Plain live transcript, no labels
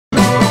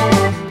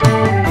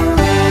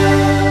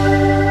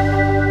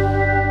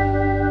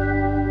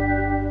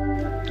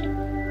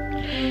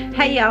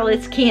Hey y'all,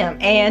 it's Kim,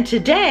 and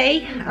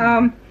today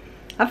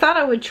I thought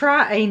I would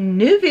try a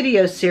new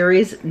video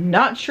series.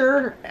 Not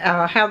sure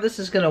how this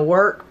is going to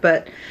work,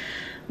 but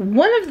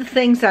one of the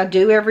things I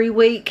do every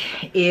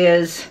week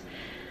is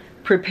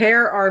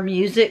prepare our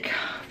music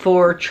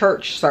for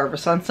church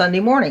service on Sunday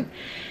morning.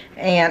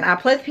 And I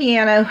play the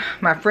piano,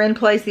 my friend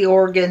plays the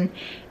organ,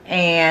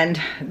 and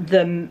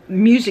the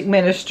music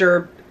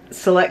minister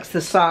selects the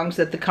songs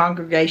that the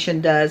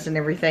congregation does and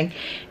everything.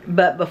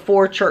 But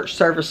before church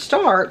service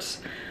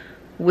starts,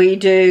 we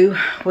do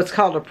what's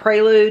called a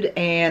prelude,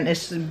 and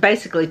it's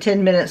basically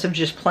 10 minutes of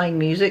just playing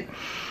music.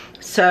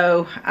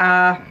 So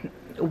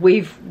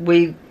we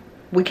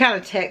kind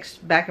of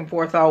text back and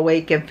forth all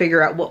week and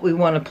figure out what we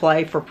want to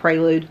play for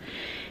prelude,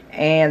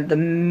 and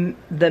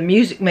the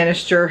music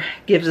minister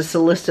gives us a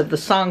list of the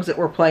songs that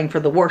we're playing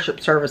for the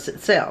worship service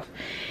itself.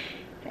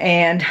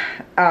 And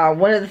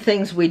one of the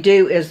things we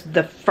do is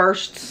the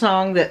first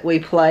song that we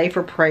play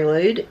for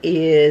prelude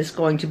is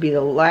going to be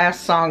the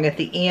last song at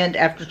the end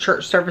after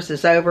church service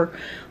is over.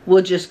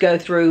 We'll just go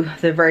through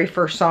the very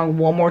first song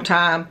one more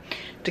time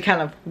to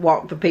kind of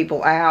walk the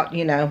people out,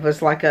 you know,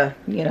 it's like a,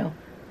 you know,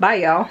 bye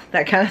y'all,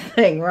 that kind of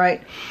thing,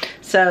 right?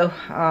 So,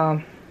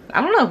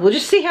 I don't know, we'll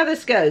just see how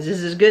this goes.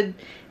 Is this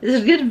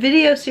a good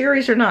video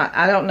series or not?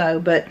 I don't know,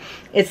 but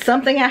it's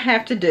something I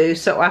have to do,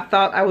 so I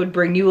thought I would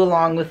bring you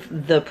along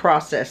with the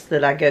process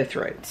that I go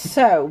through.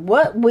 So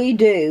what we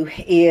do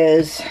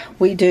is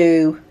we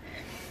do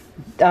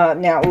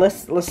now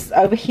let's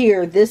over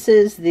here, this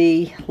is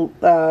the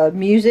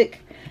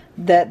music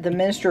that the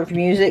minister of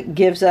music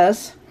gives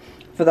us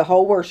for the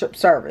whole worship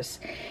service,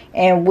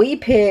 and we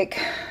pick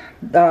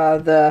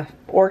the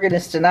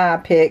organist and I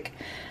pick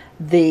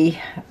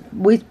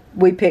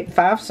we pick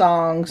 5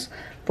 songs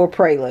for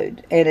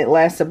prelude, and it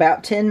lasts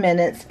about 10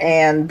 minutes,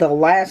 and the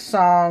last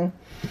song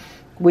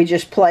we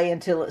just play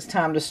until it's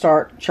time to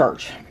start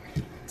church.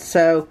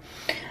 So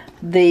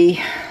the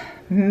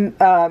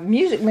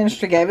music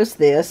minister gave us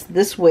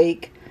this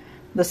week.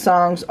 The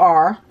songs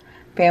are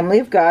Family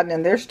of God,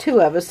 and there's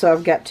 2 of us, so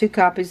I've got 2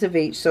 copies of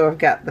each. So I've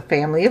got the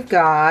Family of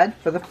God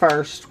for the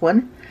first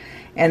one,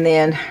 and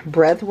then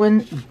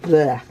Brethren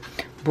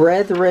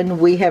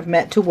we have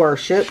met to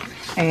worship,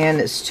 and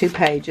it's 2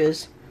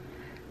 pages.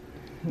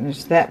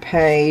 There's that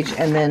page,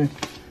 and then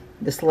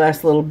this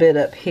last little bit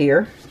up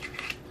here.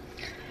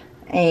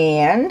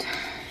 And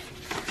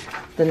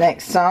the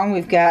next song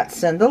we've got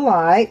Send the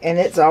Light, and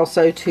it's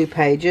also 2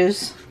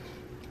 pages.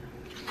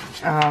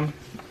 Well,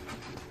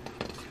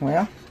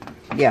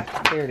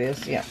 yeah, there it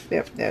is. Yep,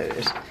 there it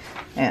is.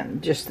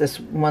 And just this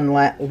one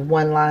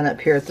line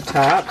up here at the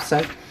top.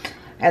 So,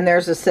 and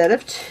there's a set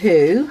of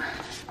 2.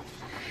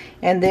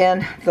 And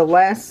then the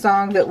last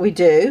song that we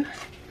do,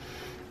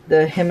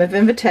 the hymn of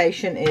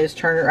invitation, is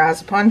Turn Your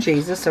Eyes Upon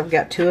Jesus. So I've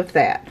got 2 of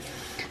that.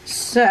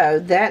 So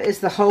that is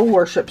the whole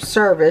worship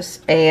service.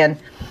 And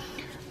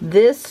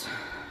the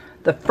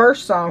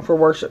first song for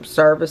worship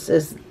service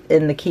is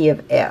in the key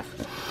of F.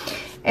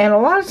 And a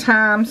lot of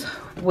times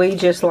we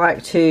just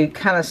like to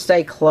kind of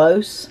stay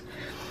close.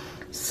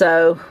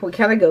 So we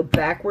kind of go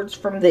backwards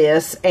from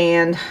this,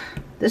 and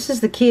this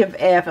is the key of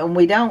F, and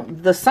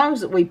the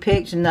songs that we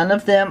picked, none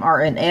of them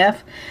are in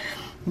F,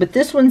 but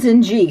this one's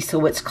in G,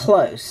 so it's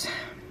close.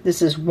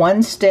 This is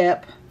 1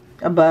 step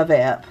above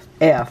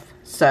F.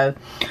 So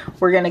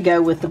we're going to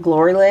go with the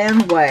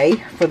Gloryland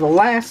Way for the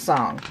last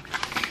song.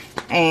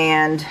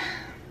 And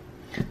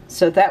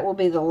so that will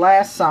be the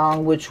last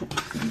song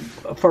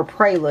for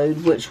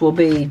prelude, which will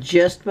be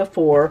just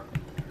before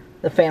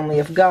the Family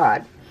of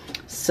God.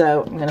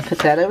 So I'm going to put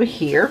that over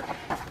here.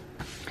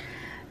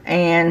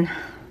 And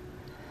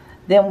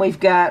then we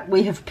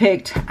have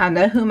picked I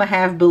Know Whom I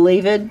Have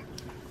Believed,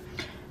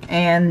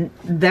 and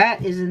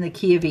that is in the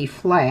key of E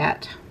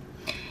flat.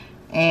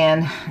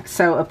 And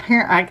so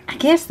apparently, I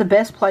guess the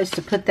best place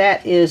to put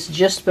that is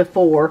just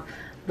before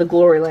the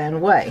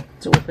Gloryland Way.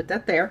 So we'll put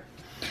that there.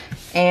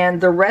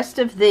 And the rest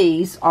of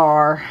these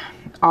are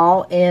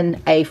all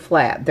in A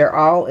flat. They're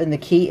all in the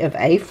key of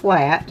A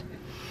flat.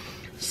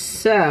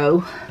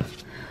 So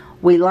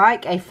we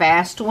like a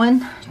fast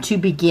one to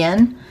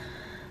begin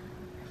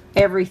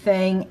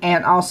everything,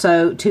 and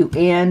also to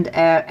end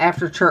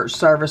after church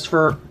service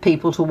for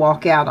people to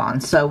walk out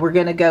on. So we're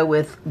going to go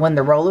with When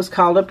the Roll is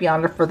Called Up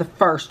Yonder for the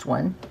first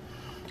one,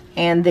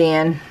 and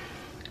then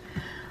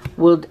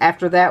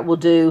after that we'll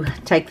do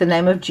Take the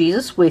Name of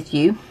Jesus With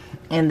You,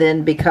 and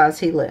then Because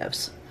He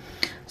Lives.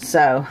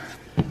 So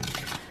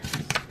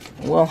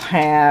we'll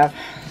have,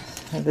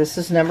 this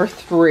is number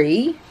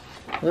 3.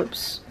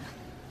 Whoops.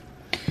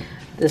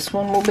 This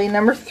one will be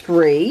number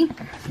 3,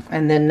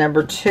 and then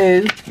number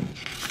 2,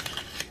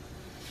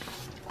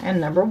 and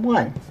number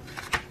 1.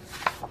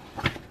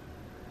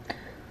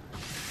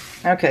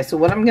 Okay, so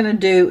what I'm going to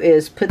do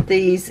is put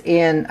these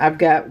in.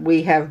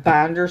 We have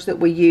binders that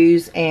we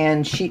use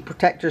and sheet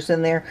protectors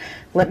in there.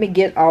 Let me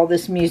get all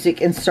this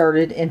music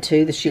inserted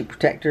into the sheet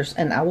protectors,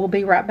 and I will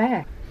be right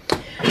back.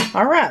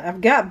 Alright,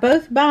 I've got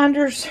both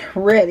binders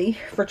ready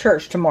for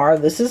church tomorrow.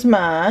 This is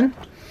mine,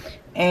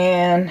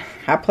 and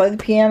I play the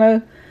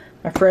piano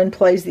My friend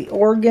plays the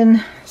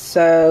organ,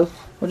 so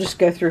we'll just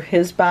go through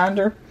his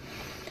binder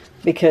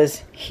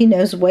because he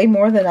knows way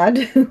more than I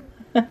do.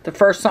 The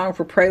first song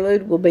for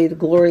Prelude will be the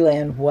Glory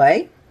Land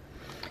Way.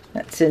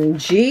 That's in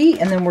G,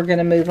 and then we're going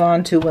to move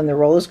on to When the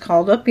Roll is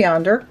Called Up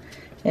Yonder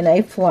in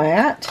A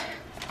flat.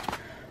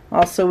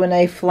 Also in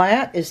A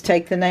flat is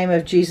Take the Name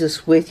of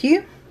Jesus With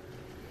You,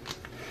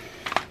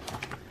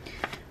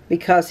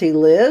 Because He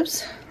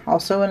Lives,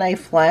 also in A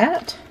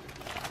flat.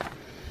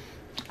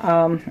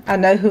 I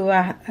know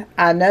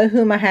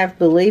whom I have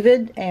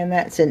believed, and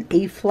that's in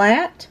E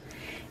flat.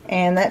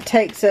 And that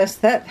takes us,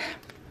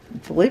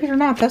 believe it or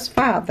not, that's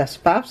 5. That's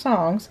 5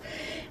 songs.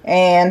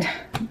 And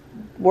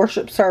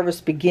worship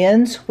service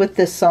begins with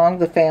this song,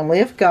 The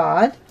Family of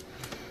God.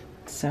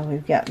 So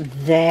we've got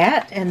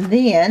that. And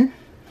then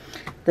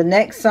the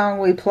next song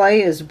we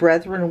play is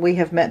Brethren, We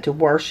Have Met to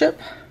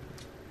Worship.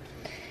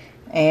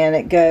 And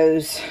it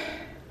goes,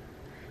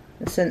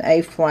 it's in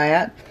A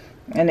flat.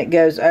 And it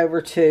goes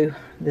over to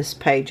this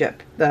page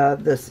up,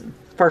 this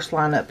first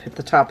line up at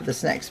the top of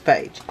this next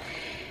page.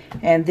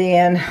 And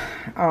then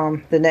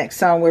the next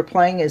song we're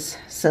playing is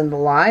Send the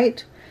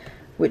Light,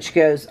 which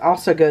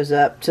also goes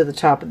up to the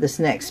top of this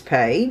next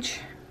page.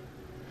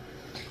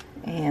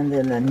 And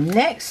then the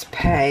next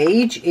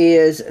page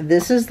is,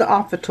 this is the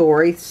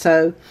offertory,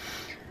 so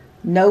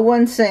no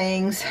one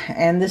sings,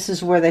 and this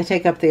is where they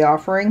take up the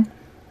offering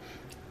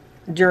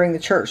during the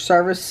church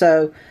service.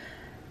 So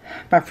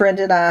my friend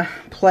and I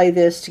play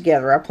this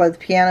together. I play the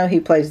piano,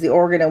 he plays the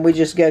organ, and we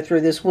just go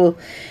through this. We'll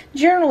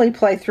generally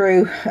play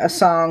through a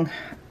song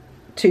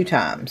 2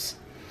 times.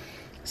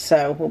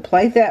 So we'll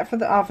play that for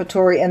the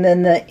offertory, and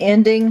then the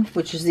ending,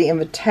 which is the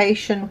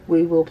invitation,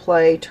 we will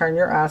play Turn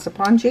Your Eyes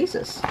Upon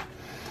Jesus.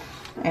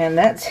 And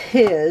that's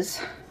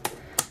his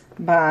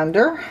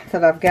binder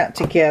that I've got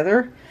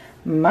together.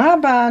 My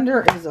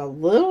binder is a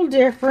little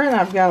different.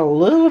 I've got a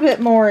little bit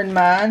more in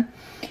mine.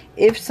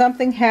 If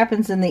something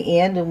happens in the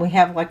end and we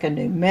have like a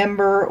new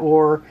member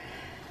or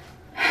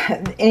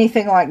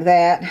anything like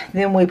that,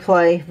 then we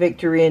play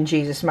Victory in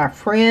Jesus. My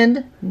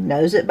friend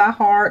knows it by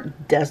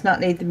heart, does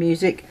not need the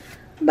music,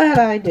 but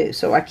I do.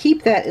 So I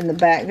keep that in the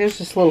back. There's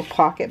this little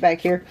pocket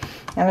back here,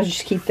 and I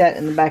just keep that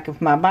in the back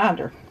of my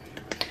binder.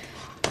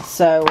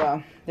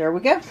 So there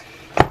we go.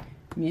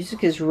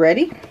 Music is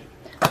ready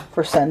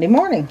for Sunday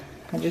morning.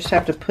 I just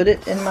have to put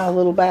it in my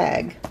little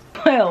bag.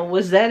 Well,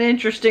 was that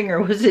interesting,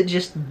 or was it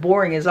just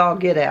boring as all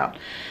get out?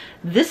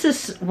 This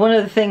is one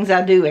of the things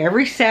I do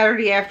every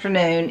Saturday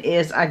afternoon,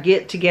 is I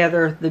get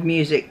together the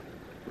music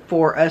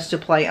for us to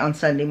play on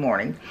Sunday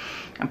morning.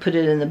 I put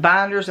it in the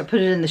binders, I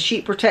put it in the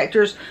sheet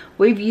protectors.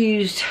 We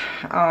used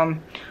to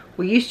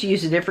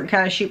use a different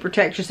kind of sheet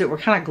protectors that were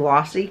kind of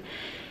glossy,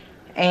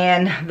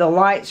 and the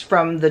lights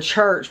from the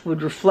church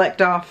would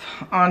reflect off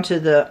onto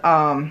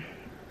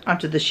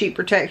the sheet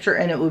protector,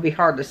 and it would be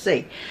hard to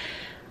see.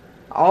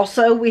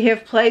 Also, we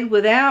have played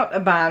without a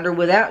binder,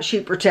 without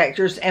sheet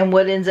protectors, and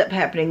what ends up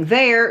happening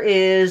there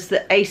is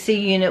the AC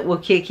unit will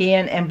kick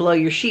in and blow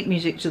your sheet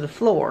music to the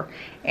floor,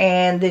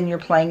 and then you're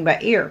playing by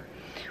ear,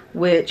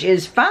 which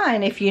is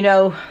fine if you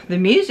know the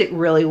music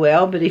really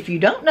well, but if you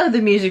don't know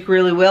the music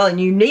really well and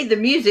you need the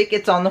music,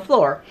 it's on the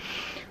floor.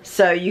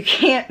 So you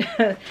can't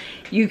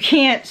you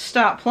can't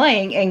stop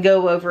playing and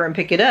go over and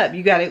pick it up.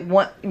 You got to,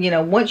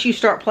 once you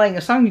start playing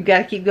a song, you got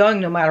to keep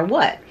going no matter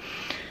what.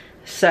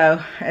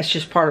 So that's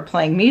just part of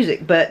playing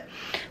music. But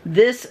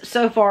this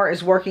so far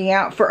is working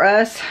out for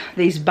us.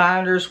 These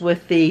binders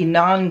with the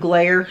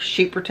non-glare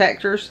sheet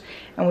protectors,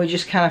 and we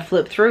just kind of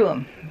flip through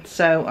them.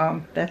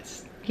 So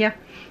that's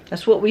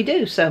what we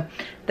do. So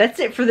that's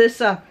it for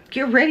this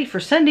get ready for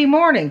Sunday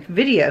morning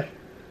video.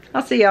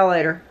 I'll see y'all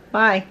later.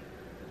 Bye.